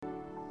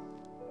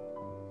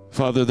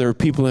Father, there are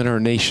people in our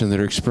nation that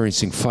are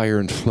experiencing fire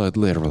and flood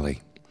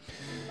literally.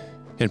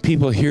 And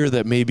people here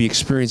that may be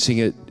experiencing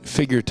it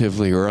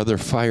figuratively, or other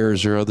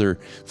fires or other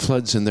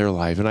floods in their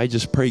life. And I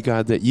just pray,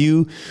 God, that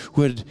you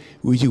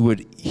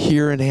would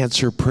hear and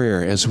answer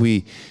prayer as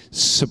we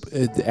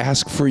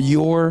ask for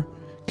your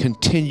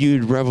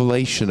continued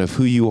revelation of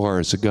who you are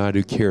as a God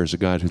who cares, a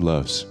God who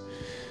loves.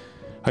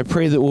 I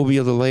pray that we'll be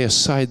able to lay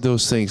aside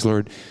those things,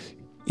 Lord,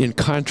 in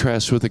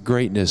contrast with the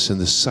greatness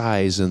and the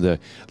size and the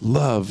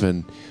love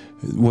and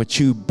what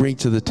you bring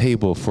to the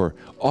table for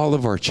all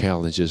of our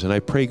challenges. And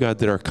I pray, God,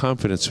 that our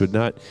confidence would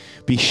not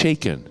be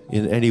shaken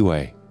in any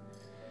way,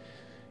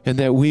 and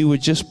that we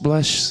would just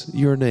bless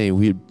your name.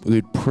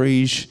 We'd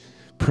praise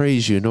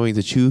you, knowing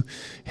that you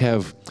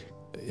have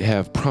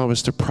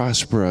promised to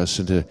prosper us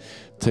and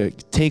to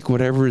take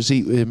whatever is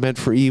meant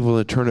for evil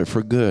and turn it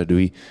for good.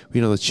 We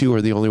know that you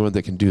are the only one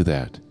that can do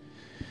that.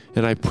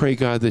 And I pray,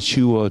 God, that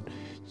you will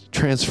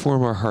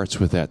transform our hearts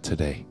with that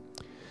today.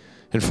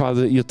 And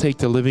Father, that you'll take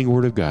the living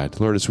word of God,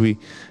 Lord, as we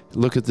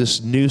look at this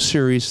new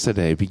series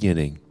today,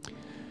 beginning,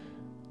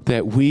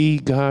 that we,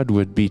 God,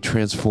 would be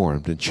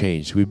transformed and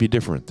changed. We'd be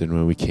different than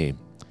when we came.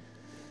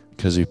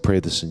 Because we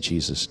pray this in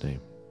Jesus' name.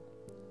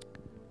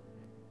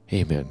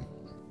 Amen.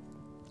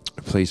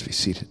 Please be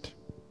seated.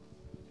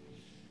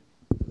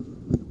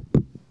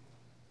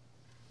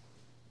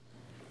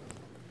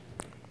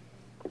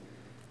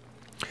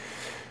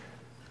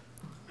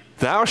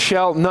 Thou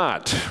shalt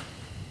not.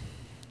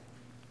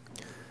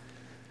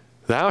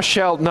 Thou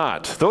shalt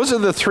not. Those are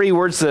the three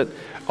words that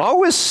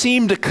always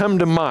seem to come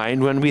to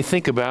mind when we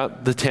think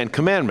about the Ten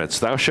Commandments.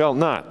 Thou shalt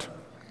not.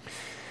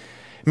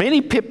 Many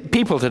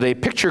people today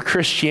picture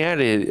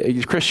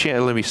Christianity,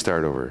 let me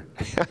start over.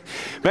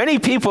 Many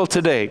people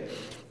today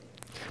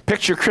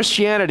picture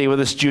Christianity with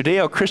its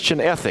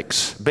Judeo-Christian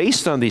ethics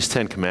based on these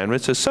Ten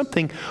Commandments as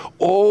something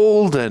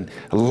old and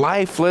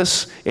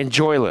lifeless and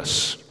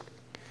joyless.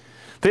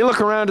 They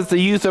look around at the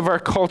youth of our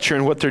culture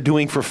and what they're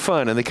doing for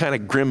fun, and they kind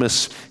of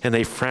grimace and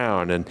they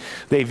frown, and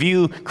they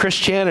view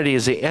Christianity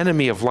as the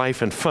enemy of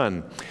life and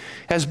fun,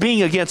 as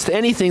being against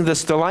anything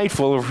that's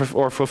delightful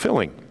or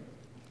fulfilling.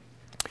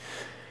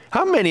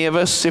 How many of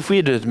us, if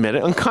we'd admit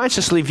it,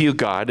 unconsciously view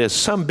God as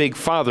some big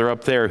father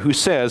up there who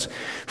says,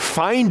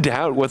 find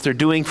out what they're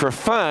doing for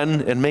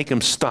fun and make them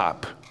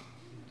stop?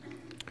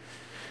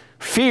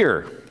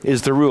 Fear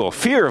is the rule.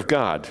 Fear of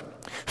God.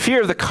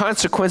 Fear of the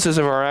consequences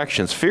of our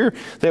actions. Fear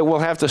that we'll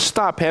have to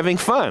stop having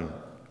fun.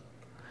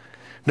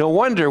 No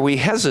wonder we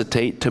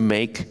hesitate to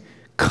make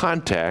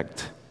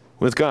contact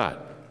with God.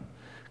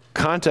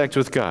 Contact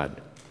with God.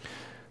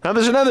 Now,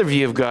 there's another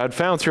view of God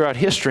found throughout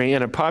history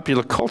and in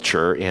popular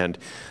culture, and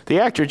the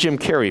actor Jim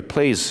Carrey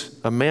plays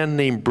a man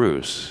named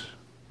Bruce.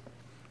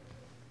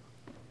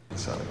 That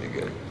sounded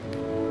good.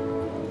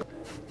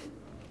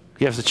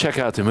 You have to check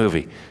out the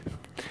movie.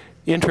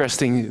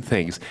 Interesting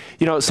things.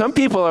 You know, some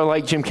people are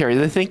like Jim Carrey.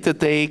 They think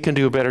that they can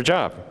do a better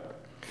job.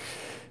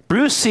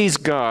 Bruce sees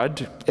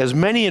God, as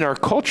many in our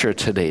culture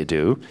today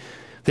do,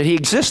 that he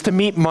exists to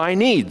meet my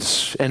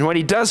needs. And when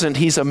he doesn't,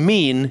 he's a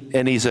mean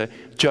and he's a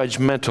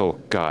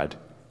judgmental God.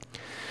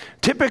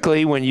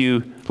 Typically, when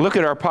you look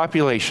at our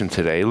population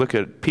today, look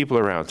at people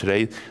around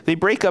today, they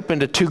break up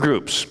into two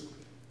groups.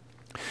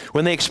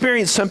 When they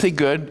experience something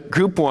good,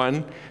 group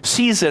one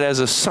sees it as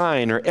a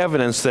sign or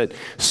evidence that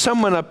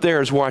someone up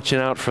there is watching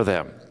out for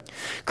them.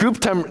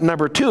 Group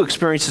number two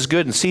experiences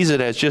good and sees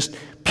it as just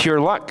pure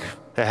luck,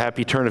 a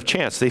happy turn of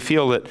chance. They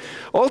feel that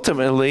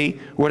ultimately,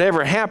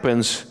 whatever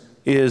happens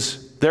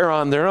is they're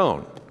on their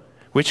own,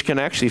 which can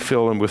actually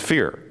fill them with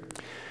fear.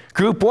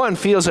 Group one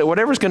feels that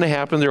whatever's going to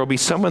happen, there will be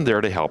someone there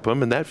to help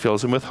them, and that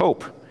fills them with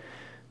hope.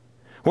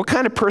 What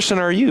kind of person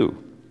are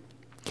you?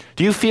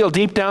 Do you feel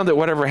deep down that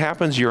whatever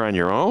happens, you're on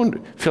your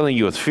own, filling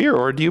you with fear?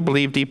 Or do you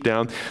believe deep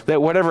down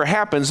that whatever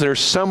happens, there's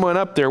someone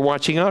up there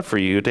watching out for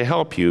you to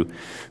help you,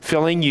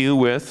 filling you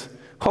with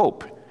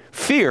hope?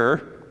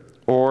 Fear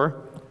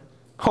or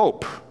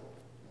hope?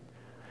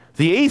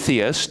 The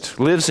atheist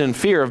lives in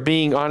fear of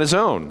being on his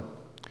own.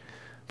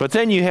 But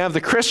then you have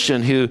the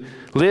Christian who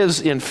lives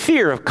in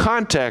fear of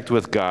contact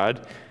with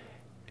God,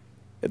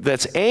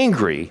 that's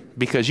angry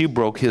because you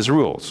broke his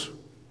rules.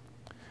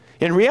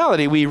 In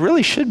reality, we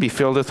really should be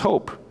filled with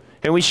hope,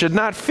 and we should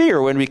not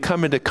fear when we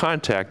come into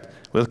contact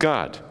with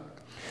God.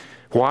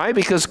 Why?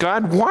 Because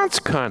God wants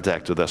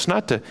contact with us,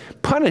 not to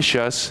punish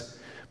us,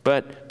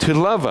 but to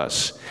love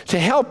us, to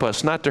help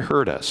us, not to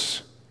hurt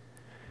us.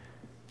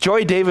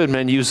 Joy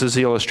Davidman uses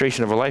the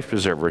illustration of a life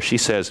preserver. She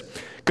says,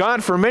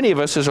 God for many of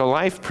us is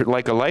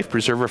like a life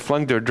preserver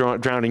flung to a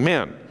drowning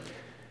man.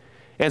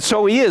 And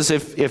so he is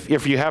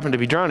if you happen to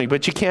be drowning,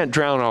 but you can't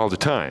drown all the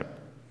time.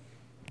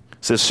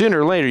 So sooner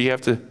or later, you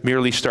have to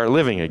merely start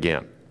living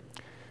again.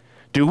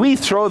 Do we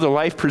throw the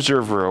life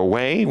preserver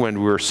away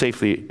when we're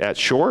safely at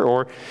shore?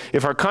 Or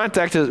if our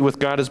contact with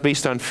God is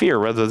based on fear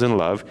rather than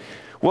love,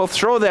 we'll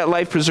throw that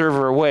life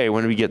preserver away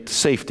when we get to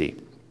safety.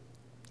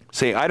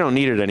 Say, I don't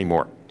need it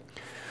anymore.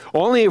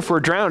 Only if we're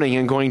drowning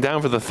and going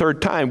down for the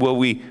third time will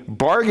we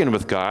bargain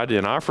with God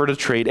and offer to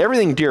trade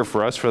everything dear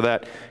for us for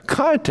that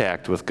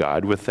contact with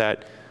God, with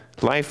that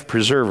life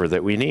preserver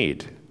that we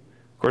need.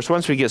 Of course,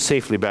 once we get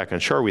safely back on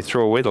shore, we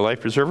throw away the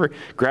life preserver,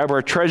 grab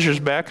our treasures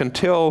back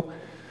until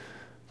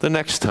the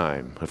next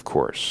time, of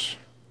course.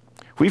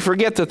 We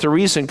forget that the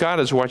reason God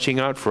is watching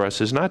out for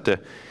us is not to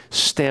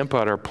stamp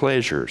out our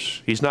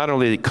pleasures. He's not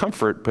only a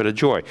comfort, but a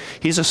joy.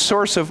 He's a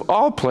source of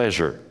all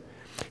pleasure.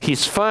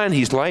 He's fun,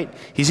 he's light,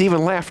 he's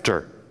even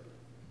laughter.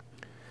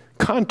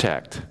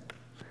 Contact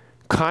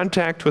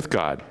with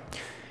God.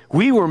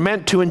 We were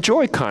meant to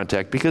enjoy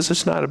contact because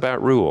it's not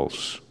about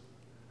rules.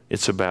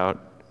 It's about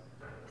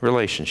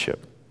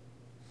relationship.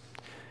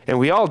 And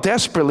we all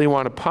desperately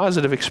want a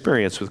positive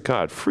experience with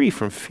God, free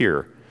from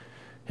fear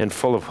and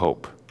full of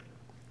hope.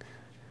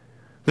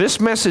 This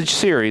message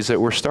series that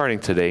we're starting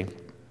today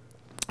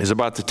is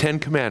about the 10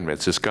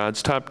 Commandments. It's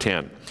God's top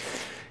 10.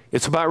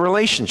 It's about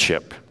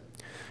relationship.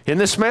 In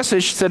this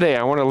message today,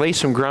 I want to lay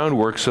some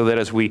groundwork so that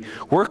as we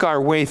work our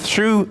way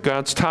through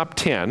God's top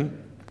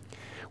 10,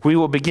 we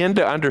will begin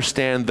to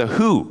understand the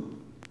who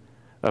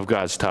of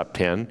God's top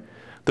 10,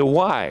 the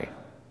why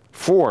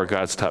for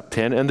God's top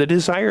 10, and the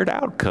desired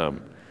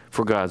outcome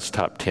for God's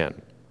top 10.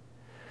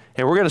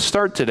 And we're going to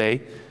start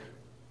today.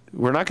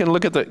 We're not going to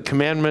look at the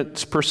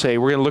commandments per se.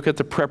 We're going to look at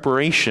the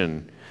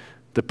preparation.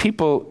 The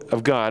people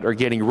of God are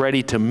getting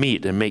ready to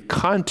meet and make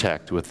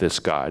contact with this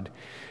God.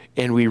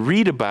 And we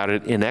read about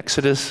it in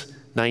Exodus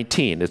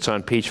 19. It's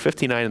on page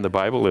 59 in the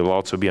Bible. It will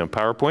also be on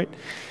PowerPoint.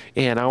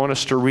 And I want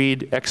us to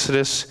read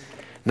Exodus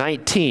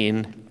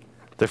 19,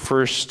 the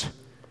first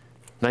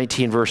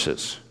 19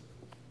 verses.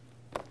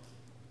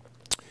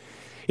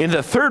 In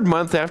the third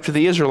month after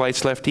the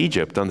Israelites left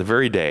Egypt, on the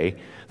very day,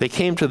 they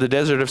came to the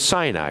desert of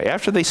Sinai.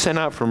 After they set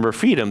out from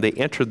Rephidim, they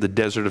entered the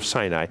desert of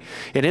Sinai.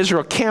 And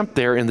Israel camped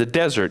there in the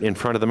desert in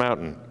front of the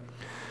mountain.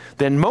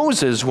 Then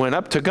Moses went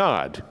up to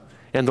God.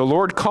 And the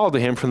Lord called to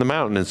him from the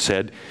mountain and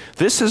said,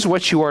 "This is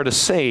what you are to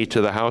say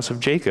to the house of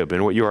Jacob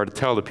and what you are to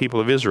tell the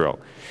people of Israel.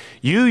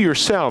 You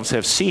yourselves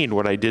have seen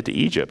what I did to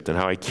Egypt and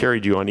how I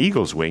carried you on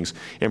eagle's wings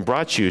and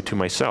brought you to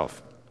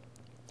myself.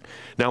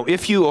 Now,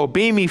 if you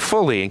obey me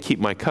fully and keep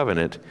my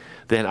covenant,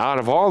 then out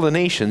of all the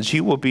nations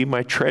you will be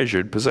my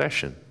treasured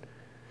possession.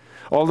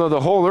 Although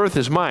the whole earth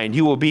is mine,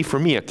 you will be for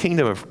me a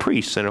kingdom of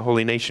priests and a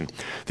holy nation.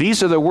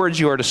 These are the words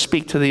you are to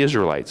speak to the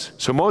Israelites."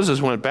 So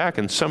Moses went back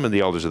and summoned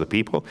the elders of the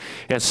people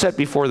and set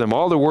before them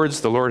all the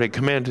words the Lord had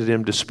commanded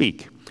him to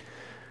speak.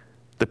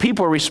 The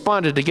people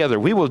responded together,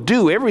 "We will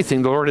do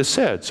everything the Lord has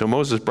said." So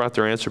Moses brought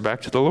their answer back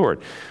to the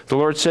Lord. The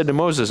Lord said to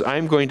Moses, "I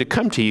am going to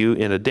come to you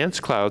in a dense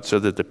cloud so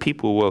that the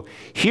people will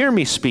hear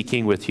me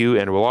speaking with you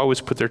and will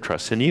always put their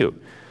trust in you."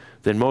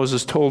 Then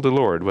Moses told the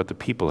Lord what the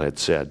people had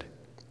said.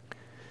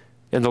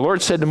 And the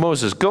Lord said to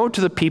Moses, "Go to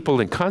the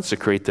people and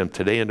consecrate them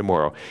today and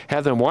tomorrow.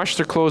 Have them wash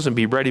their clothes and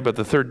be ready by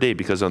the third day,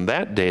 because on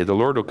that day the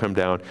Lord will come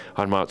down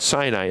on Mount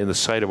Sinai in the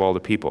sight of all the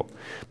people.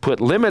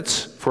 Put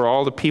limits for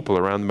all the people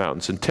around the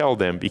mountains and tell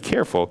them, 'Be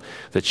careful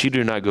that you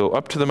do not go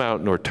up to the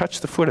mountain or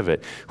touch the foot of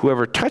it.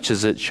 Whoever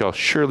touches it shall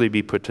surely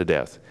be put to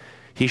death.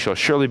 He shall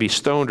surely be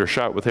stoned or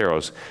shot with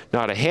arrows.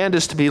 Not a hand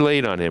is to be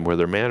laid on him,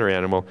 whether man or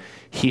animal.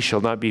 He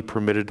shall not be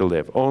permitted to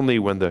live. Only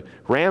when the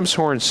ram's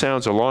horn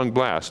sounds a long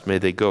blast may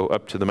they go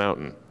up to the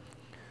mountain.'"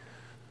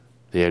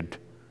 They had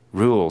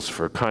rules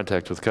for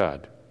contact with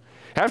God.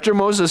 After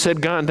Moses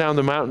had gone down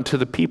the mountain to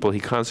the people, he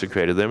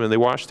consecrated them, and they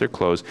washed their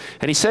clothes.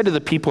 And he said to the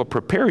people,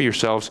 "Prepare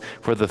yourselves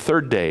for the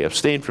third day.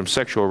 Abstain from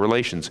sexual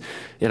relations."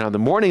 And on the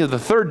morning of the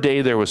third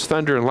day, there was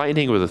thunder and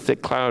lightning with a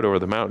thick cloud over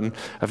the mountain,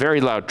 a very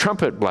loud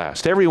trumpet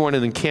blast. Everyone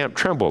in the camp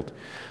trembled.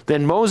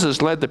 Then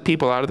Moses led the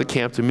people out of the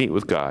camp to meet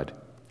with God.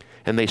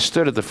 And they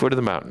stood at the foot of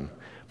the mountain.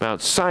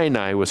 Mount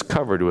Sinai was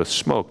covered with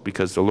smoke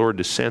because the Lord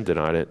descended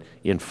on it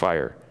in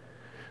fire.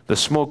 The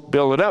smoke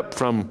billowed up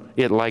from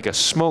it like a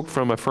smoke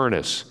from a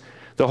furnace.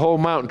 The whole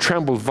mountain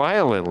trembled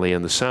violently,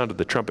 and the sound of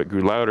the trumpet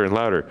grew louder and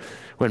louder.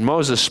 When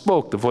Moses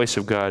spoke, the voice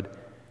of God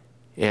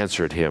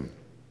answered him.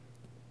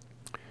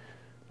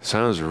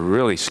 Sounds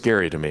really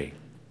scary to me.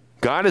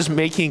 God is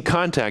making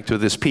contact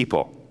with his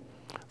people.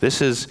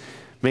 This is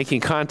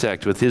making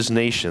contact with his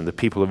nation, the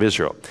people of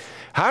Israel.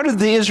 How did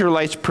the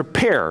Israelites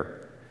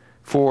prepare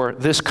for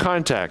this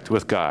contact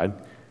with God?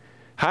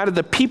 How did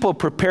the people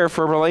prepare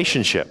for a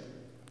relationship?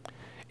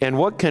 And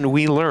what can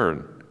we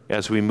learn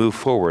as we move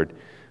forward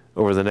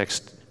over the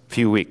next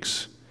few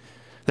weeks?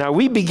 Now,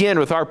 we begin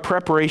with our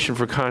preparation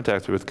for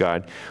contact with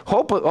God,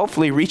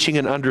 hopefully reaching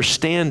an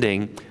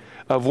understanding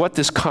of what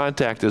this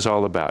contact is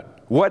all about.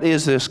 What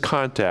is this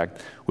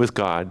contact with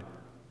God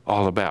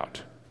all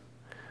about?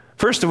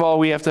 First of all,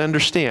 we have to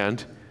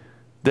understand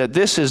that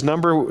this is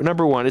number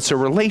one. It's a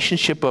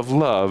relationship of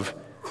love,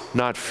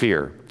 not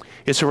fear.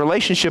 It's a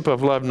relationship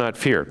of love, not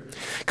fear.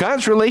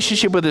 God's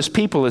relationship with his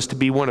people is to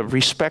be one of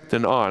respect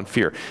and awe and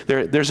fear.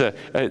 There's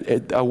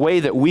a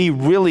way that we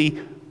really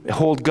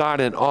hold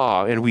God in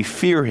awe, and we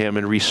fear him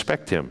and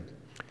respect him.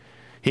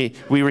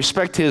 We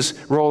respect his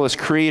role as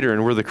creator,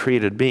 and we're the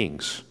created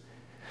beings.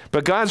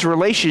 But God's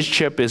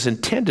relationship is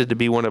intended to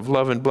be one of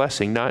love and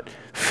blessing, not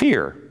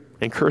fear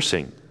and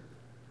cursing.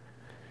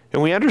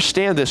 And we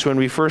understand this when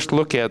we first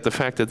look at the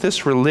fact that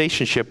this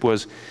relationship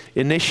was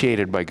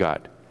initiated by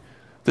God.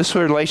 This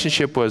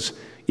relationship was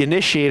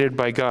initiated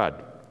by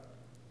God.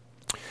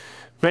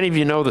 Many of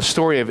you know the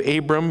story of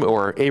Abram,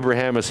 or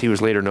Abraham as he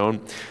was later known.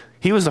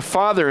 He was the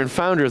father and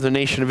founder of the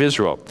nation of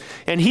Israel.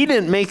 And he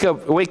didn't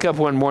wake up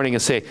one morning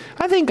and say,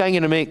 I think I'm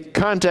going to make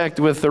contact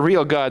with the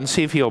real God and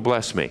see if he'll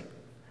bless me.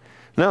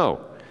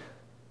 No.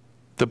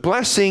 The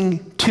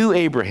blessing to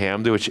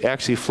Abraham, which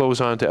actually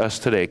flows on to us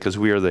today because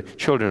we are the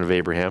children of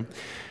Abraham,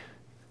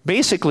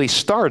 basically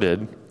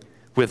started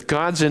with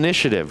God's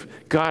initiative.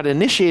 God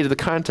initiated the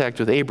contact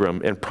with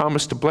Abram and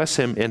promised to bless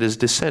him and his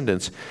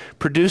descendants,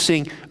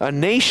 producing a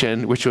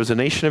nation, which was a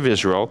nation of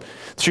Israel,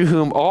 through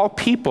whom all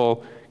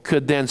people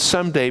could then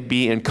someday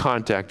be in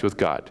contact with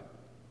God.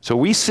 So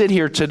we sit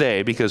here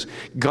today because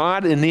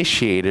God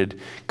initiated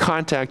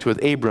contact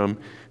with Abram,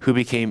 who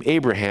became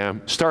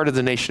Abraham, started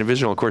the nation of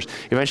Israel. Of course,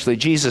 eventually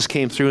Jesus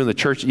came through in the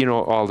church,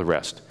 all the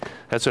rest.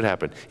 That's what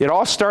happened. It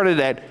all started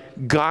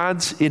at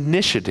God's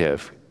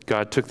initiative.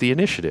 God took the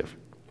initiative.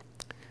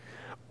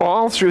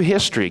 All through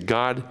history,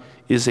 God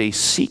is a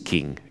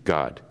seeking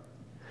God.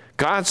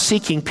 God's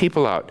seeking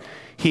people out.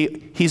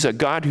 He's a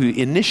God who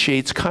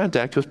initiates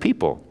contact with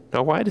people.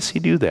 Now, why does he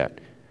do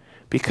that?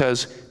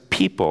 Because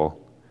people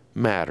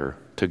matter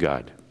to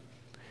God.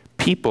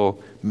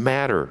 People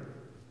matter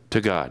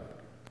to God.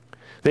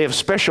 They have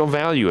special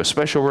value, a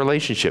special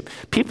relationship.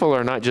 People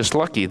are not just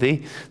lucky.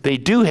 They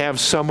do have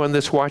someone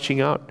that's watching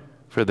out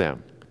for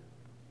them.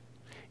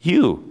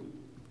 You,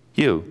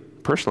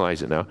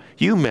 personalize it now,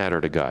 you matter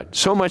to God.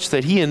 So much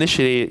that he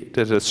initiated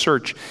a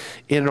search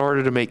in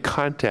order to make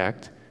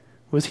contact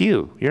with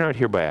you. You're not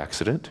here by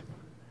accident.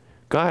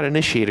 God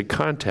initiated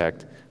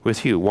contact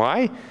with you.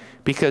 Why?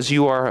 Because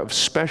you are of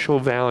special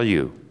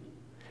value.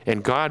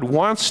 And God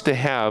wants to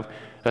have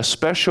a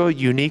special,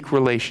 unique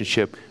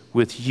relationship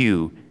with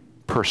you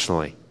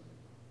personally.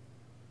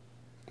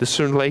 This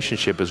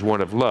relationship is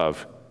one of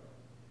love.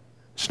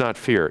 It's not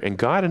fear. And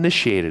God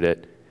initiated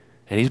it,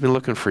 and he's been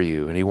looking for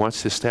you, and he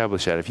wants to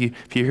establish that. If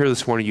you're here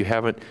this morning, you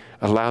haven't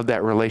allowed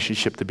that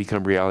relationship to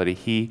become reality,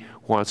 he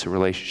wants a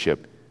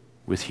relationship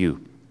with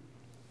you.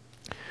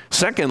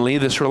 Secondly,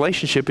 this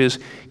relationship is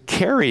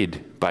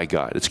carried by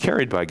God. It's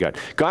carried by God.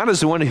 God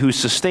is the one who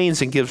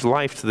sustains and gives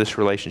life to this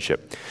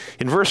relationship.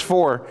 In verse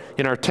 4,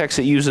 in our text,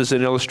 it uses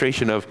an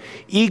illustration of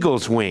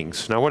eagle's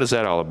wings. Now, what is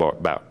that all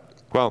about?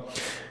 Well,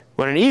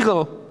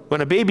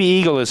 when a baby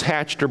eagle is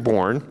hatched or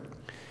born,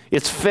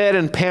 it's fed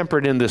and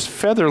pampered in this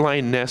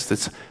feather-lined nest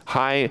that's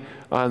high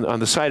on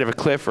the side of a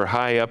cliff or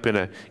high up in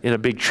a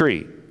big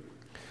tree.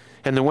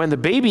 And then when the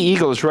baby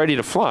eagle is ready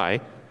to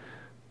fly,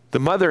 the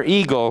mother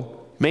eagle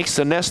makes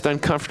the nest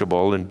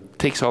uncomfortable and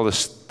takes all the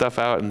stuff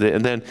out and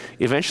then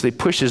eventually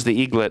pushes the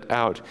eaglet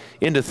out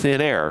into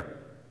thin air.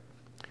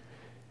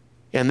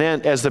 And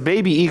then as the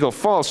baby eagle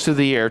falls through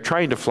the air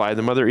trying to fly,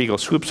 the mother eagle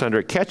swoops under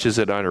it, catches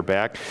it on her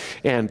back,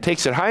 and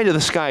takes it high into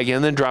the sky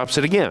again, then drops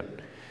it again.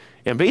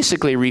 And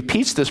basically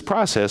repeats this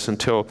process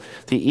until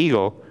the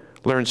eagle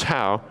learns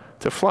how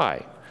to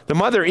fly. The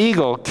mother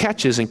eagle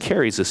catches and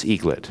carries this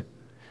eaglet.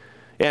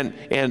 And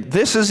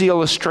this is the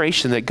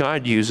illustration that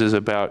God uses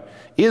about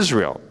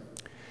Israel.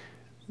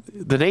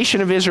 The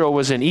nation of Israel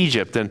was in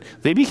Egypt, and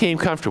they became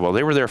comfortable.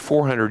 They were there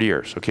 400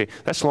 years, okay?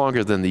 That's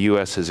longer than the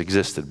U.S. has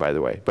existed, by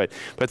the way. But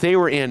they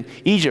were in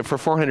Egypt for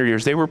 400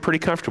 years. They were pretty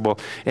comfortable,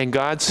 and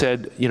God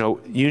said,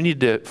 you need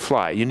to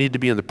fly. You need to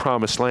be in the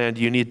promised land.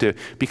 You need to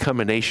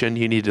become a nation.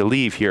 You need to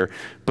leave here.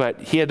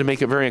 But he had to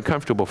make it very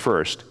uncomfortable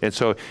first. And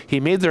so he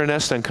made their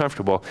nest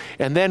uncomfortable.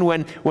 And then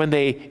when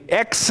they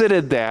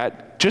exited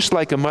that, just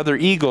like a mother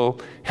eagle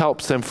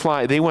helps them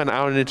fly, they went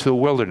out into the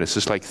wilderness.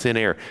 It's like thin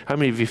air. How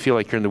many of you feel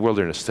like you're in the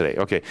wilderness today?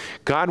 Okay.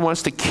 God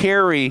wants to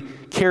carry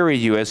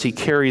you as he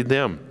carried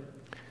them.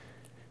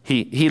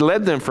 He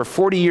led them for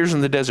 40 years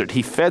in the desert.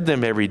 He fed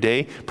them every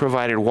day,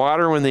 provided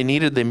water when they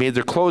needed. They made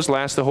their clothes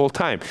last the whole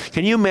time.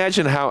 Can you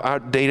imagine how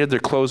outdated their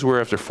clothes were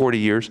after 40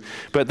 years?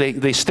 But they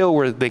could still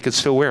wear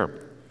them.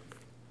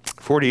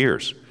 40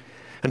 years.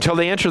 Until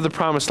they entered the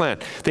promised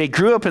land. They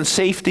grew up in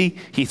safety.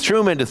 He threw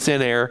them into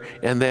thin air,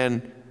 and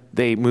then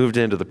they moved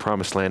into the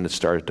promised land and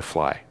started to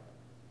fly.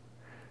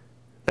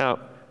 Now,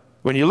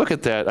 when you look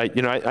at that,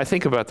 I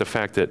think about the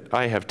fact that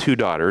I have two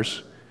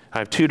daughters.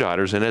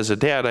 And as a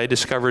dad, I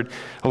discovered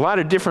a lot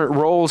of different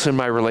roles in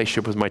my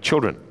relationship with my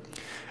children.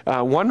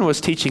 One was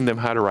teaching them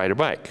how to ride a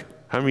bike.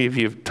 How many of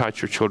you have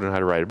taught your children how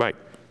to ride a bike?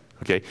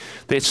 Okay,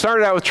 they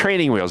started out with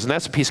training wheels, and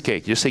that's a piece of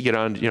cake. You just say get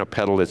on,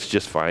 pedal, it's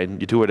just fine.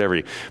 You do whatever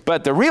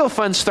But the real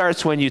fun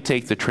starts when you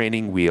take the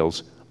training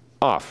wheels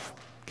off.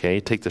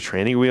 Okay, take the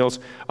training wheels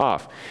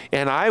off.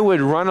 And I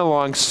would run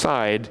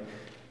alongside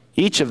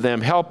each of them,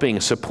 helping,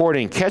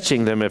 supporting,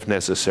 catching them if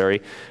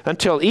necessary,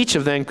 until each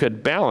of them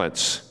could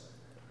balance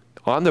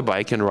on the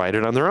bike and ride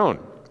it on their own.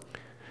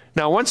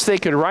 Now, once they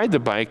could ride the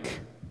bike,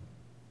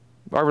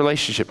 our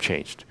relationship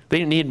changed. They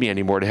didn't need me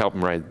anymore to help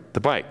them ride the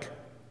bike.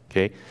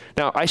 Okay.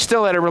 Now, I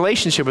still had a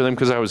relationship with them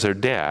because I was their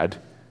dad,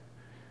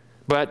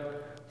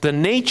 but the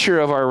nature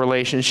of our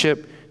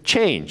relationship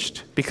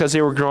changed because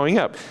they were growing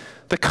up.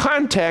 The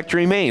contact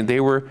remained. They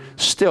were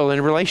still in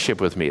a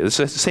relationship with me. It's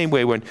the same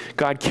way when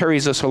God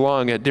carries us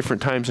along at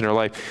different times in our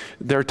life.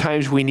 There are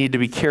times we need to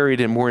be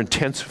carried in more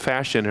intense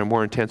fashion and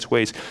more intense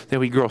ways.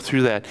 Then we grow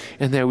through that,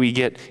 and then we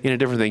get in a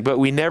different thing. But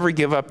we never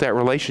give up that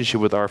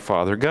relationship with our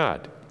Father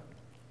God.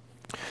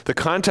 The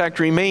contact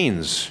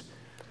remains.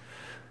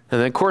 And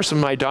then, of course,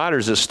 my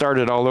daughters, it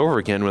started all over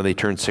again when they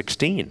turned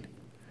 16.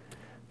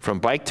 From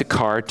bike to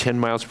car, 10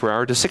 miles per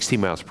hour to 60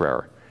 miles per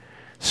hour.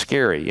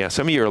 Scary. Yeah,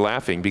 some of you are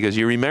laughing because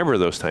you remember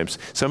those times.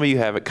 Some of you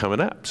have it coming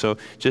up. So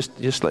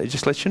just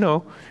let you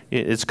know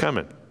it's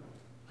coming.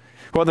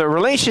 Well, the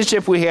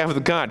relationship we have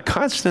with God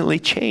constantly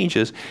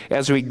changes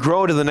as we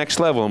grow to the next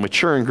level and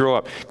mature and grow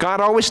up.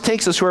 God always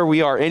takes us where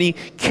we are, and He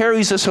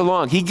carries us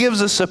along. He gives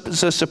us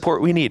the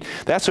support we need.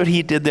 That's what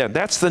He did then.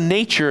 That's the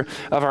nature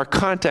of our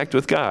contact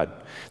with God.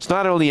 It's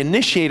not only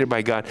initiated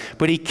by God,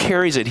 but He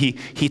carries it.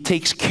 He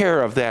takes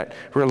care of that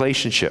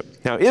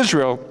relationship. Now,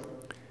 Israel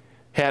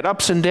had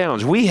ups and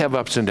downs. We have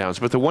ups and downs,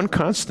 but the one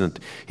constant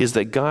is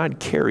that God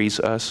carries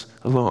us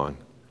along.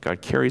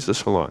 God carries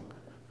us along.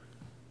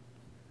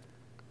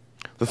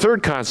 The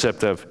third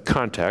concept of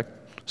contact,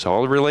 it's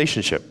all a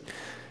relationship,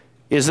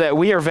 is that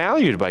we are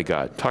valued by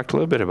God. Talked a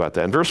little bit about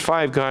that. In verse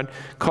 5, God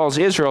calls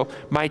Israel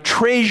my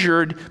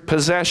treasured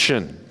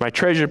possession. My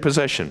treasured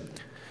possession.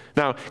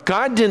 Now,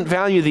 God didn't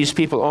value these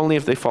people only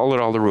if they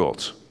followed all the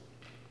rules.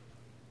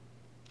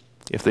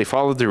 If they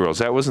followed the rules,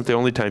 that wasn't the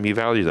only time He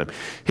valued them.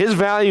 His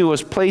value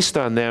was placed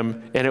on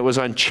them, and it was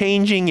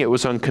unchanging, it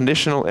was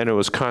unconditional, and it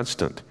was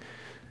constant.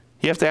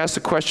 You have to ask the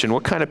question,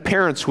 what kind of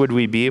parents would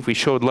we be if we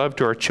showed love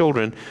to our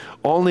children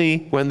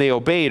only when they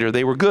obeyed or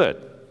they were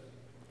good?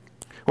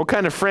 What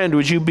kind of friend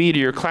would you be to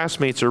your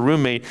classmates or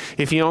roommate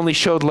if you only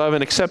showed love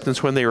and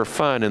acceptance when they were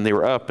fun and they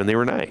were up and they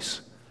were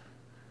nice?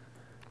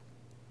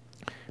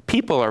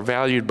 People are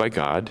valued by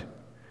God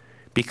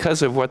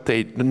because of what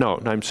they,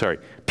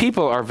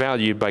 People are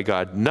valued by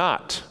God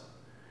not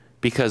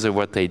because of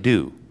what they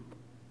do,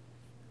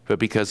 but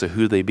because of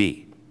who they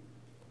be.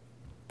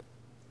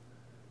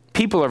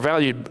 People are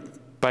valued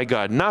by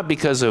God not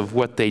because of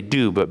what they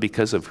do, but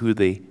because of who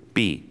they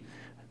be.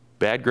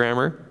 Bad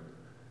grammar,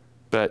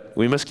 but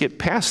we must get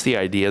past the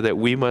idea that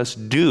we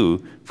must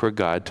do for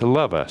God to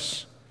love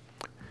us.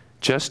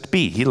 Just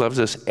be. He loves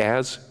us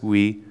as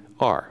we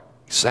are,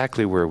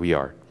 exactly where we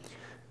are.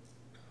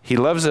 He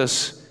loves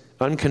us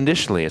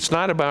unconditionally. It's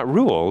not about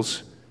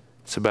rules,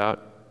 it's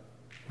about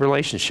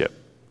relationship.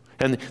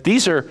 And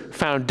these are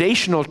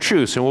foundational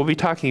truths, and we'll be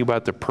talking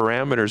about the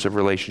parameters of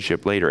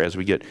relationship later as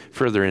we get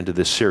further into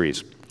this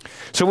series.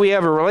 So we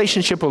have a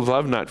relationship of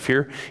love, not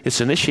fear.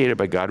 It's initiated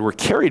by God. We're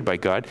carried by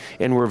God,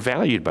 and we're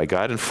valued by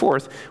God. And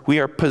fourth, we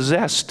are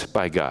possessed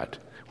by God.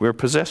 We're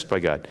possessed by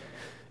God.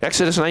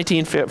 Exodus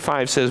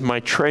 19:5 says, my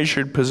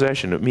treasured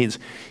possession. It means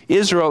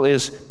Israel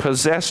is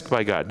possessed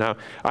by God. Now,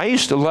 I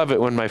used to love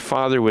it when my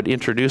father would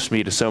introduce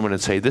me to someone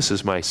and say, this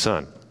is my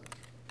son.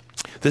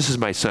 This is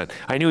my son.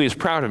 I knew he was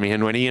proud of me,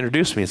 and when he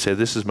introduced me and said,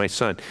 this is my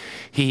son,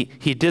 he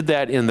did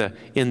that in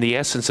the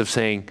essence of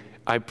saying,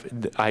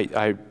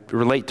 I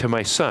relate to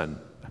my son.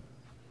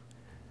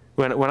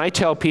 When I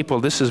tell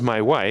people this is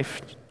my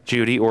wife,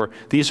 Judy, or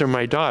these are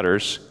my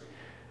daughters,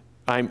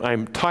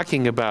 I'm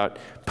talking about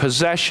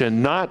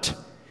possession, not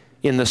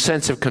in the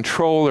sense of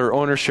control or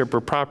ownership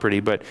or property,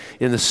 but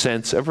in the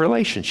sense of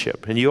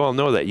relationship. And you all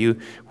know that. You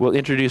will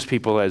introduce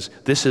people as,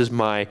 this is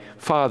my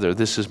father,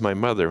 this is my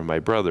mother, my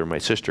brother, my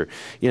sister,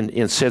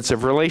 in sense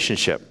of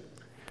relationship.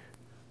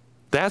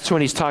 That's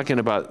when he's talking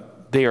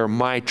about, they are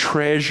my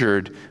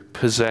treasured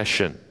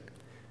possession.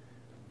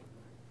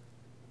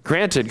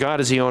 Granted, God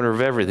is the owner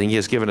of everything. He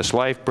has given us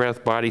life,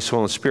 breath, body,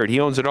 soul, and spirit.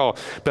 He owns it all.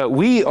 But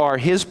we are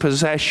His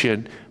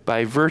possession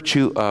by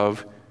virtue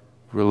of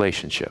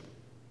relationship.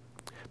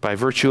 By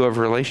virtue of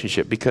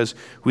relationship, because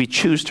we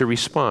choose to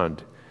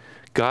respond.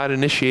 God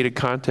initiated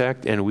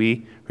contact, and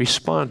we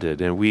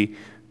responded, and we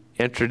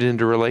entered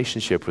into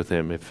relationship with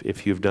Him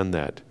if you've done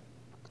that.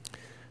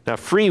 Now,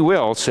 free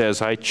will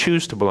says, I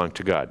choose to belong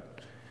to God.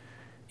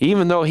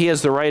 Even though He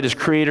has the right as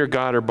creator,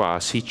 God, or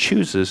boss, He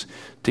chooses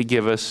to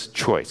give us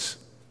choice.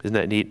 Isn't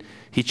that neat?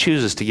 He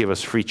chooses to give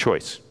us free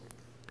choice.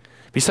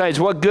 Besides,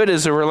 what good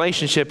is a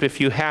relationship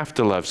if you have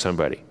to love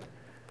somebody?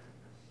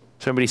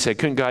 Somebody said,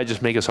 couldn't God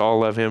just make us all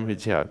love Him?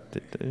 It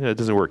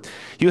doesn't work.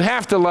 You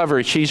have to love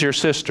her. She's your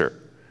sister.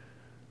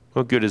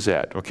 What good is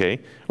that,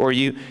 okay? Or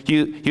you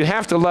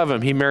have to love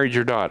him. He married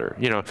your daughter.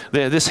 You know,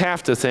 this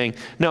have to thing.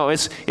 No,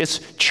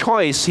 it's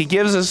choice. He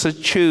gives us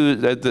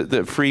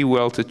the free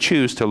will to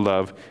choose to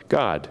love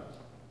God.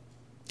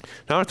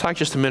 Now I want to talk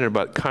just a minute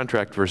about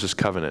contract versus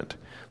covenant.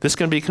 This is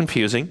going to be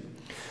confusing.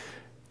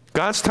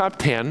 God's top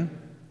 10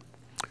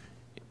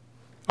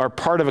 are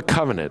part of a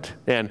covenant.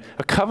 And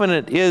a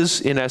covenant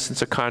is, in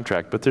essence, a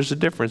contract. But there's a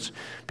difference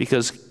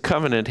because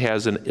covenant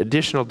has an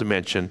additional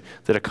dimension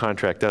that a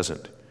contract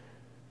doesn't.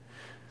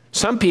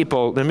 Some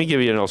people, let me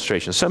give you an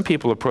illustration. Some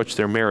people approach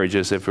their marriage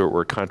as if it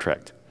were a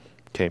contract.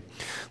 Okay,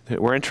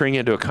 we're entering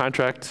into a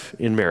contract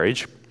in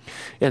marriage,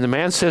 And the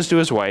man says to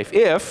his wife,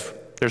 if,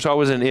 there's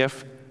always an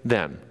if,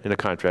 then in a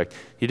contract.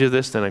 You do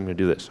this, then I'm going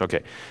to do this.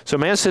 Okay. So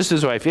man says to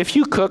his wife, if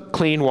you cook,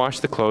 clean, wash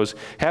the clothes,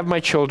 have my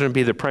children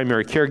be the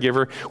primary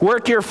caregiver,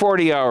 work your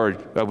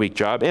 40-hour-a-week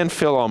job, and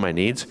fill all my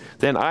needs,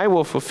 then I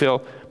will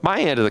fulfill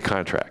my end of the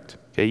contract.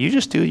 Okay, you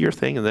just do your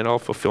thing, and then I'll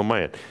fulfill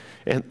my end.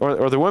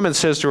 Or the woman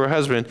says to her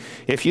husband,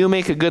 if you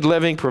make a good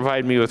living,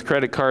 provide me with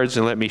credit cards,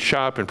 and let me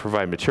shop and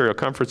provide material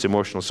comforts,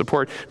 emotional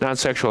support,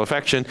 non-sexual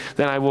affection,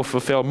 then I will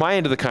fulfill my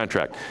end of the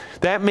contract.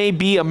 That may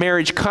be a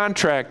marriage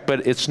contract,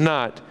 but it's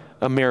not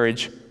a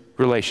marriage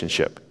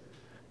relationship.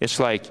 It's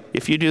like,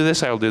 if you do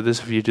this, I'll do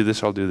this. If you do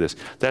this, I'll do this.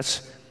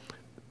 That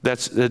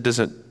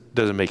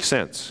doesn't make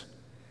sense.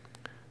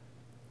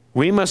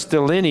 We must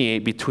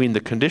delineate between the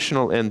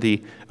conditional and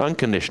the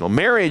unconditional.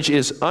 Marriage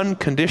is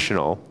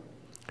unconditional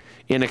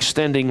in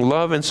extending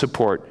love and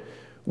support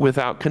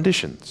without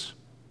conditions.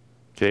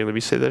 Okay, let me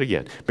say that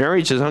again.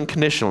 Marriage is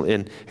unconditional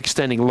in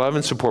extending love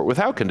and support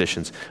without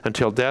conditions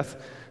until death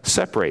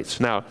separates.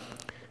 Now,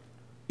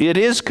 it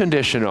is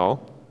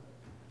conditional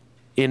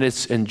in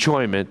its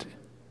enjoyment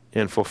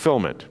and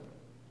fulfillment.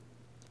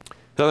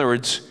 In other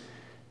words,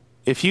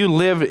 if you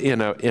live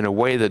in a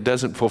way that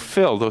doesn't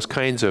fulfill those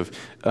kinds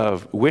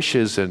of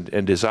wishes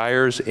and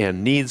desires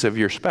and needs of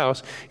your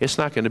spouse, it's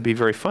not going to be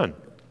very fun.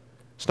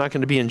 It's not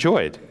going to be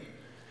enjoyed.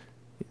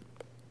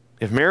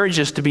 If marriage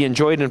is to be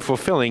enjoyed and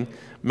fulfilling,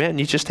 man,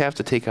 you just have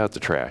to take out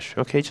the trash.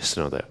 Okay, just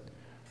know that.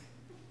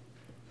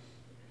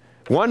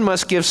 One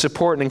must give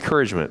support and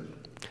encouragement.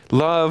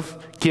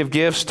 Love, give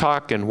gifts,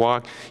 talk, and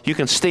walk. You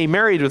can stay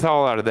married with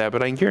all out of that,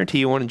 but I can guarantee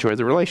you won't enjoy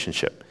the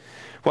relationship.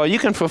 Well, you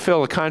can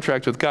fulfill a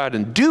contract with God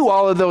and do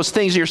all of those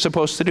things you're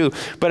supposed to do,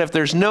 but if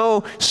there's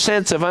no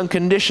sense of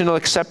unconditional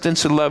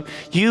acceptance and love,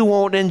 you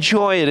won't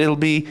enjoy it. It'll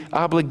be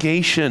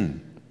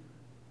obligation.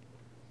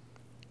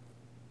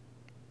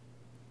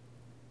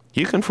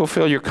 You can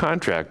fulfill your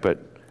contract,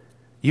 but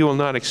you will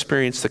not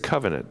experience the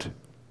covenant,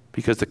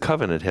 because the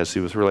covenant has to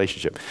do with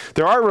relationship.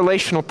 There are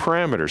relational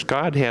parameters.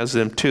 God has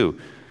them too.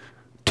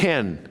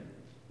 10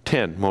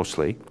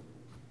 mostly.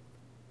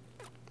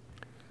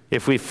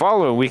 If we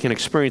follow, we can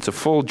experience a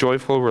full,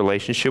 joyful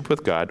relationship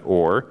with God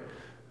or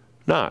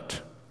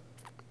not.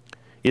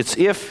 It's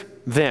if,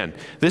 then.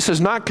 This is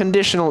not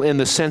conditional in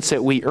the sense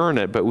that we earn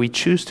it, but we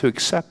choose to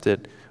accept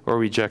it or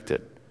reject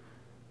it.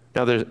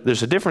 Now,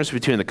 there's a difference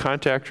between the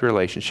contract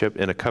relationship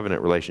and a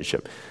covenant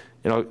relationship.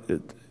 And I'll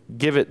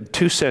give it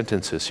two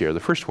sentences here. The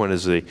first one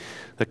is the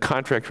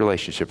contract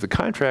relationship. The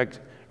contract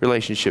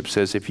relationship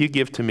says, if you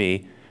give to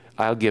me,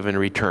 I'll give in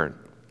return.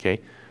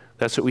 Okay?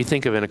 That's what we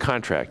think of in a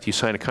contract. You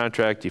sign a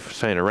contract, you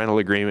sign a rental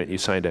agreement, you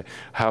sign a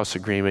house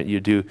agreement,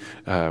 you do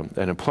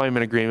an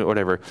employment agreement,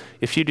 whatever.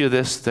 If you do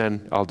this,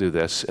 then I'll do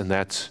this, and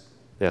that's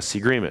the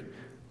agreement.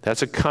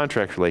 That's a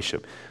contract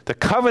relationship. The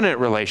covenant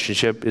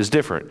relationship is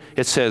different.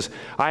 It says,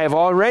 I have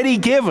already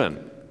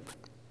given.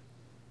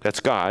 That's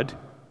God.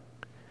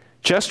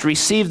 Just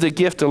receive the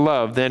gift of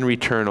love, then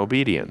return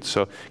obedience.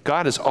 So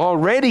God has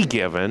already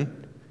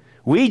given.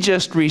 We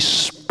just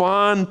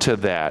respond to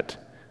that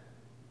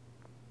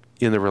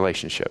in the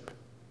relationship.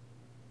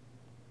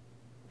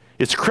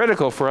 It's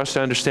critical for us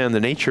to understand the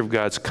nature of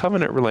God's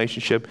covenant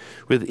relationship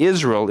with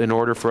Israel in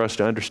order for us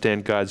to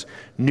understand God's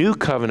new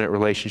covenant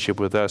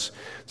relationship with us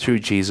through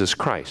Jesus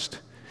Christ.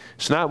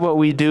 It's not what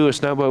we do,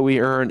 it's not what we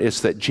earn,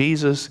 it's that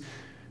Jesus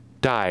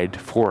died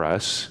for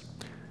us.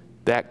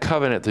 That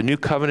covenant, the new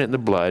covenant in the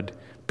blood,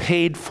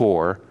 paid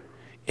for,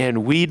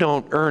 and we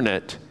don't earn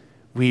it,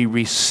 we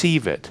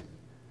receive it.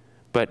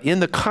 But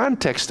in the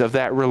context of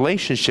that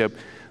relationship,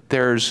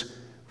 there's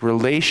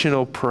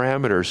relational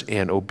parameters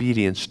and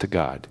obedience to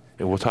God.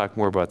 And we'll talk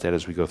more about that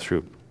as we go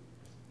through.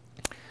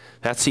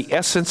 That's the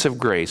essence of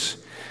grace.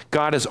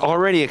 God has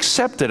already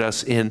accepted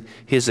us in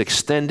his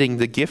extending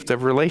the gift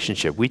of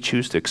relationship. We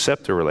choose to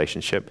accept the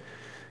relationship,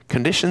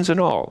 conditions and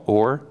all,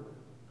 or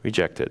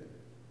reject it.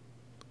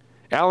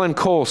 Alan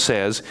Cole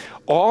says,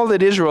 all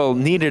that Israel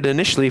needed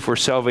initially for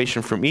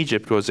salvation from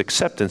Egypt was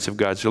acceptance of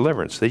God's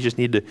deliverance. They just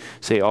need to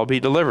say, I'll be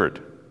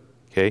delivered.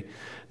 Okay?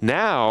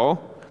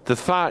 Now, the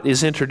thought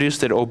is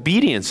introduced that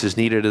obedience is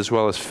needed as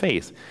well as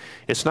faith.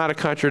 It's not a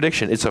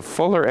contradiction. It's a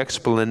fuller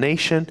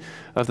explanation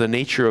of the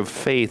nature of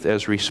faith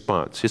as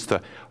response. It's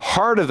the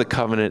heart of the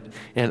covenant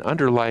and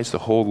underlies the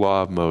whole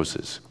law of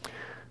Moses.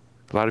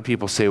 A lot of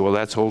people say, well,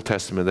 that's Old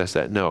Testament, that's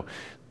that. No.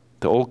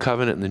 The Old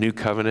Covenant and the New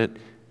Covenant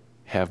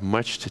have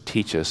much to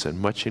teach us and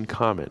much in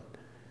common.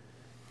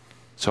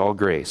 It's all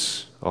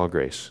grace, all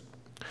grace.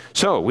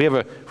 So we have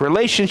a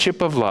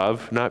relationship of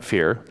love, not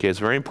fear. Okay, it's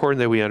very important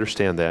that we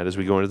understand that as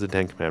we go into the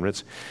Ten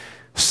Commandments.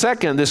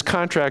 Second, this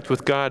contract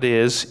with God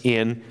is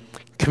in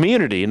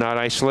community, not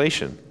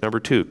isolation. Number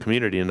 2,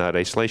 community and not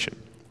isolation.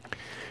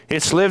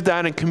 It's lived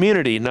out in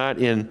community, not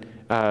in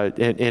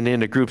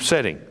a group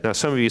setting. Now,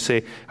 some of you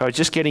say, I was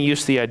just getting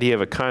used to the idea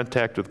of a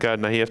contact with God.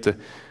 Now I have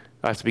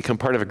to become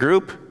part of a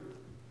group.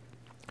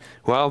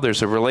 Well,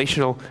 there's a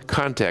relational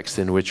context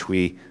in which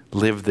we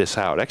live this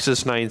out.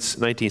 Exodus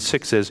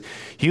 19:6 says,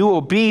 you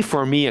will be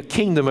for me a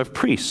kingdom of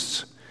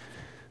priests.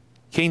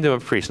 Kingdom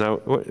of priests. Now,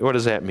 what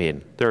does that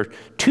mean? There are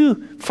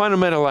two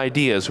fundamental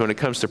ideas when it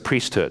comes to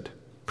priesthood.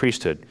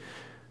 The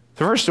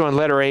first one,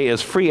 letter A,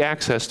 is free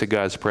access to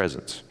God's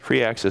presence.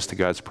 Free access to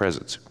God's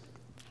presence.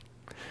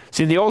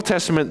 See, in the Old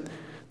Testament,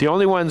 the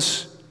only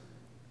ones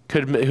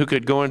who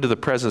could go into the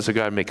presence of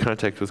God and make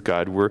contact with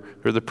God were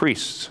the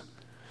priests.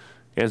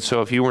 And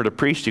so if you weren't a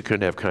priest, you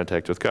couldn't have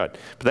contact with God.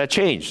 But that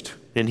changed.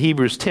 In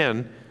Hebrews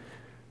 10,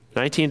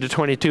 19 to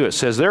 22, it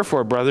says,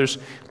 "Therefore, brothers,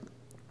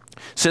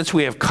 since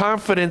we have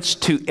confidence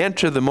to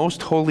enter the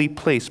most holy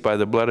place by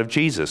the blood of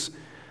Jesus."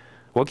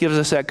 What gives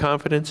us that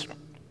confidence?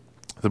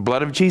 The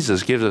blood of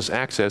Jesus gives us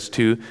access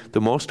to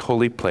the most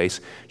holy place,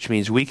 which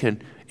means we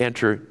can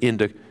enter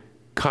into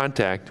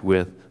contact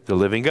with the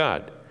living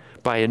God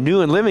by a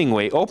new and living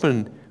way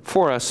opened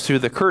for us through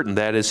the curtain,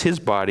 that is his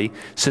body,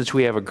 since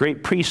we have a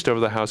great priest over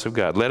the house of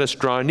God. Let us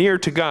draw near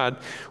to God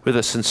with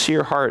a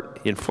sincere heart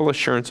in full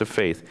assurance of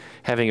faith,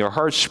 having our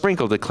hearts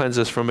sprinkled to cleanse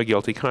us from a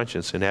guilty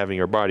conscience, and having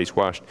our bodies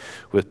washed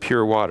with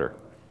pure water.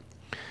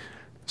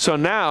 So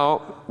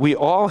now we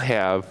all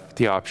have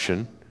the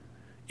option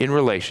in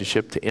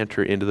relationship to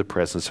enter into the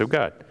presence of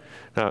God.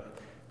 Now,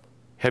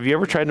 have you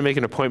ever tried to make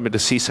an appointment to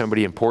see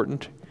somebody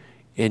important?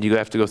 And you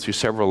have to go through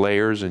several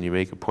layers, and you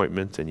make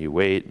appointments, and you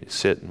wait, and you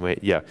sit and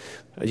wait. Yeah,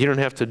 you don't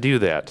have to do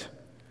that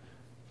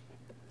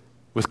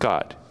with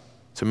God.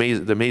 It's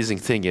amazing. The amazing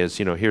thing is,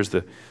 here's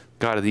the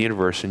God of the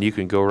universe, and you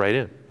can go right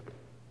in.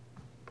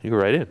 You go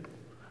right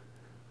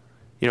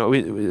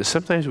in.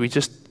 Sometimes we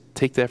just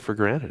take that for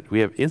granted. We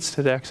have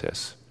instant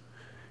access,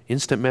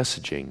 instant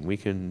messaging. We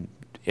can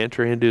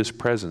enter into his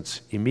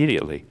presence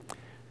immediately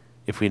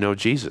if we know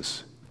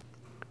Jesus.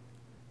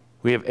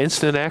 We have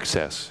instant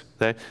access.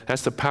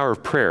 That's the power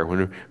of prayer. When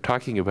we're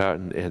talking about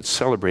and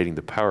celebrating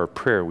the power of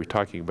prayer, we're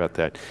talking about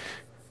that.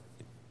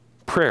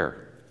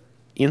 Prayer,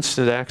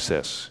 instant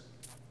access.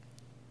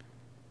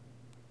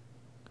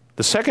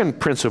 The second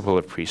principle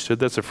of priesthood,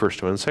 that's the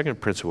first one. The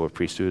second principle of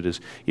priesthood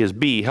is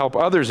B, help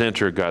others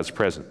enter God's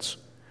presence.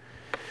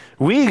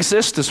 We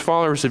exist as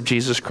followers of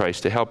Jesus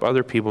Christ to help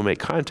other people make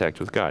contact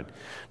with God.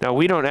 Now,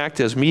 we don't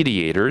act as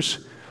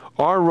mediators.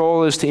 Our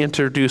role is to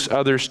introduce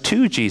others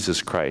to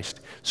Jesus Christ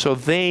so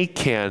they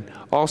can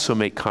also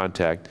make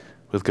contact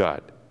with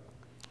God.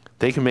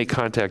 They can make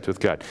contact with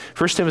God.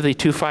 1 Timothy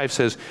 2:5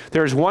 says,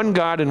 "There is one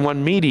God and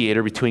one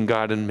mediator between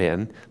God and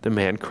men, the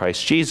man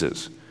Christ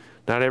Jesus."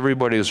 Not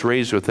everybody was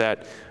raised with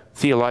that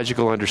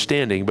theological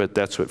understanding, but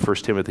that's what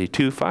 1 Timothy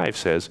 2:5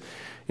 says.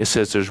 It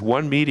says there's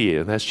one mediator,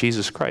 and that's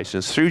Jesus Christ.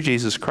 And it's through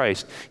Jesus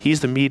Christ, he's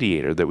the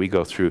mediator that we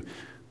go through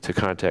to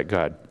contact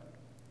God.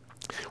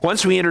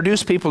 Once we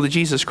introduce people to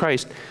Jesus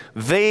Christ,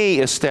 they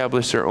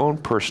establish their own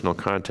personal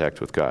contact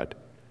with God.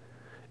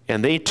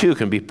 And they too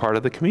can be part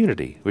of the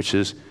community, which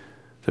is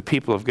the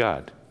people of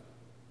God.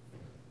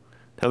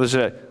 Now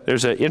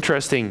there's an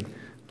interesting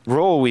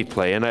role we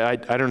play, and I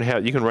don't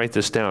have, you can write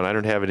this down, I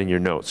don't have it in your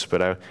notes,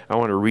 but I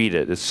want to read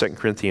it. It's 2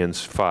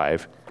 Corinthians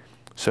 5.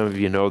 Some of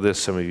you know this,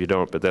 some of you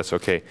don't, but that's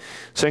okay.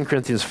 2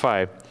 Corinthians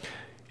 5,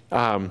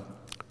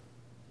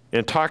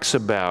 and talks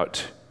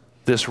about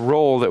this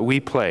role that we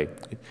play.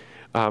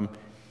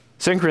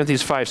 2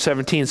 Corinthians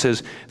 5:17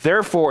 says,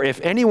 "Therefore, if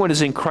anyone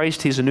is in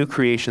Christ, he's a new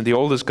creation. The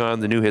old is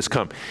gone, the new has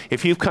come."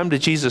 If you've come to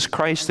Jesus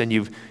Christ and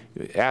you've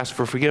asked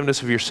for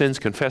forgiveness of your sins,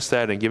 confess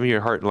that, and given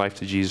your heart and life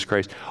to Jesus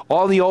Christ,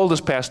 all the old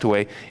has passed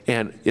away,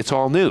 and it's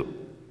all new.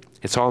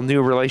 It's all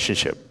new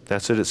relationship.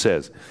 That's what it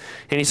says.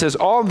 And he says,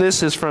 all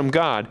this is from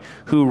God,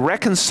 who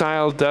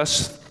reconciled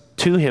us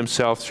to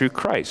himself through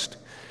Christ.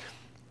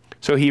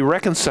 So he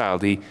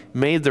reconciled, he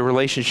made the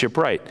relationship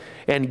right,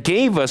 and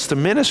gave us the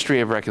ministry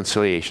of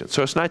reconciliation.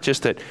 So it's not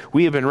just that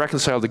we have been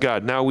reconciled to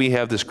God, now we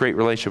have this great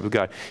relationship with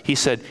God. He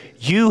said,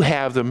 you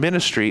have the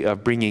ministry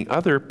of bringing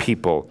other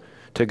people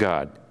to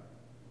God.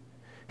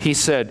 He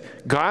said,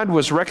 God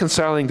was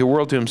reconciling the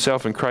world to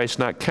himself in Christ,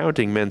 not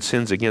counting men's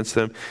sins against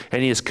them,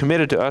 and he has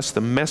committed to us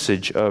the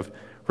message of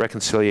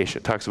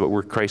reconciliation. It talks about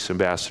we're Christ's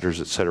ambassadors,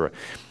 etc.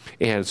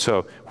 And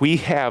so we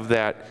have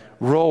that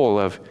role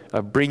of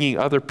bringing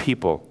other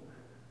people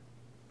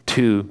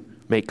to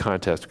make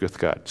contact with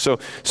God. So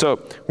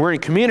we're in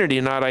community,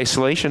 not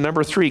isolation.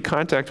 Number 3,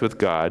 contact with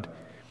God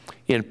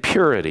in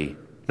purity,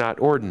 not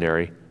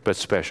ordinary, but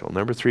special.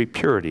 Number 3,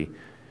 purity.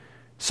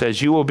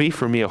 Says, you will be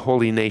for me a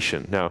holy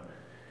nation. Now,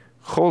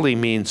 holy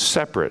means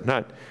separate,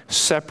 not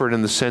separate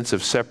in the sense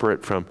of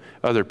separate from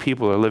other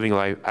people who are living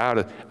life out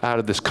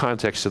of this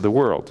context of the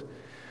world,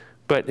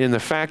 but in the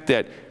fact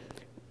that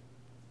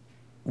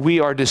we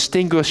are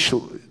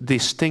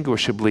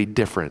distinguishably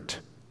different.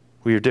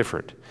 We are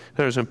different. In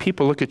other words, when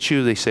people look at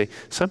you, they say,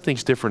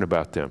 something's different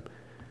about them.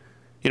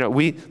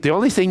 The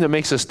only thing that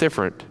makes us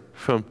different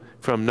from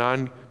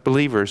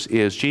non-believers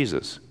is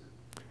Jesus.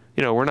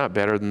 We're not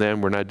better than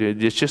them. We're not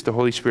doing, it's just the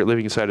Holy Spirit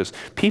living inside us.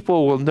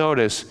 People will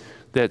notice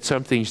that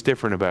something's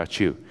different about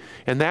you.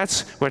 And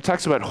that's, when it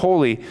talks about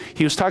holy,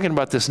 he was talking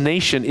about this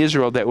nation,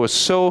 Israel, that was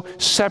so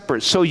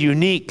separate, so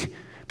unique,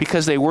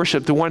 because they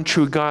worshiped the one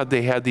true God.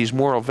 They had these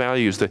moral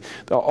values,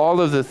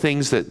 all of the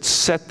things that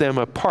set them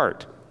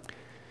apart.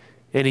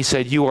 And he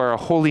said, you are a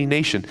holy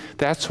nation.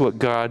 That's what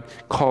God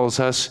calls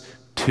us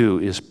to,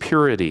 is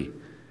purity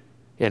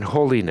and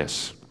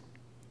holiness.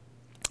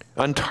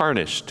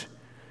 Untarnished.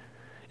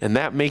 And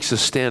that makes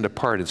us stand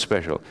apart and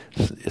special.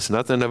 It's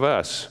nothing of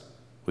us.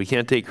 We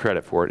can't take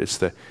credit for it. It's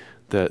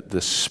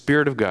the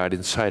Spirit of God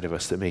inside of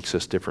us that makes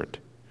us different.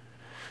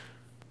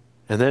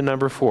 And then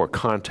number 4,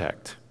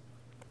 contact.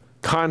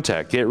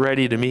 Contact. Get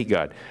ready to meet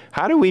God.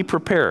 How do we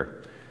prepare?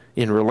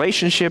 In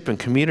relationship and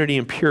community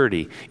and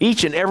purity.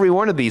 Each and every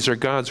one of these are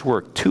God's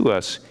work to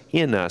us,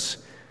 in us,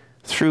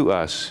 through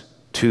us,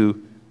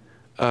 to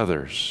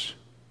others.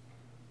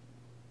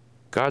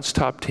 God's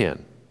top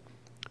 10.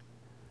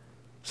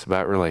 It's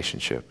about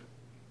relationship.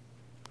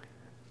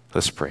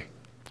 Let's pray.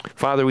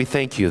 Father, we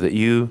thank you that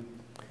you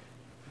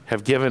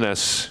have given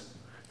us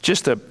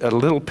just a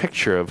little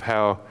picture of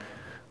how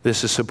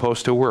this is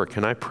supposed to work.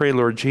 And I pray,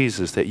 Lord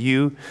Jesus, that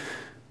you,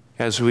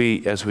 as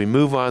we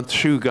move on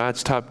through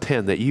God's top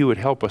 10, that you would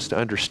help us to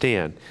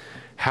understand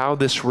how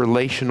this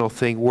relational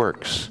thing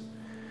works,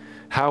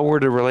 how we're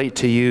to relate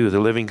to you, the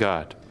living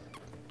God.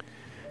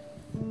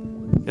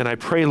 And I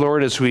pray,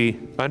 Lord, as we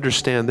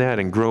understand that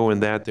and grow in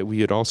that we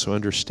would also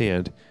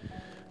understand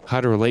how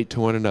to relate to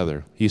one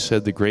another. You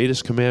said the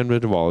greatest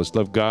commandment of all is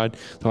love God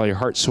with all your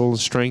heart, soul, and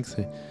strength,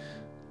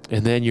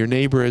 and then your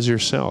neighbor as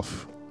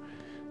yourself.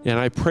 And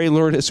I pray,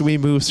 Lord, as we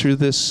move through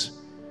this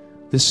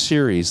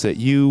series, that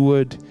you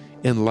would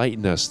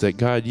enlighten us, that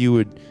God, you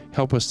would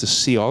help us to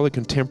see all the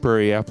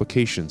contemporary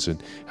applications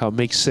and how it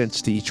makes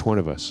sense to each one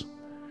of us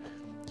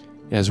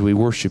as we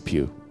worship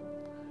you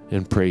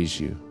and praise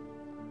you.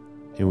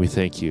 And we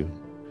thank you.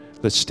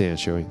 Let's stand,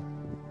 shall we?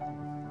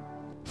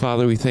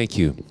 Father, we thank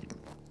you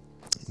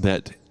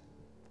that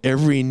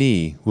every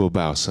knee will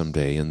bow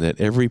someday, and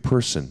that every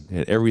person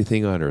and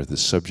everything on earth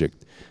is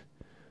subject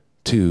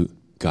to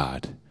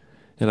God.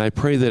 And I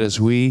pray that as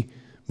we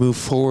move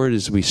forward,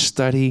 as we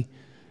study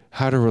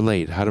how to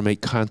relate, how to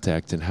make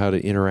contact, and how to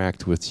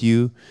interact with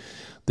you,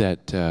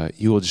 that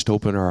you will just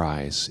open our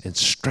eyes and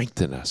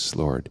strengthen us,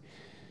 Lord,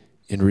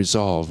 in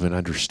resolve and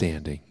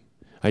understanding.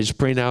 I just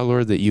pray now,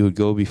 Lord, that you would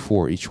go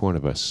before each one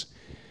of us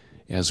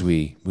as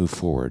we move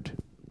forward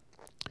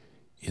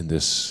in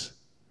this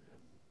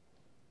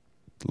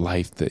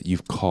life that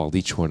you've called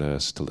each one of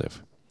us to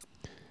live.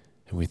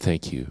 And we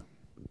thank you.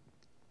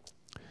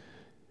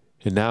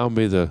 And now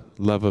may the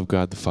love of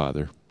God the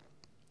Father,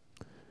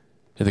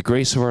 and the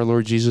grace of our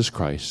Lord Jesus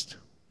Christ,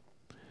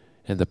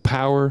 and the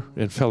power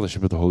and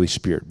fellowship of the Holy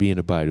Spirit be and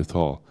abide with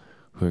all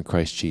who are in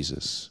Christ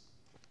Jesus.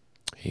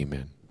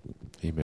 Amen.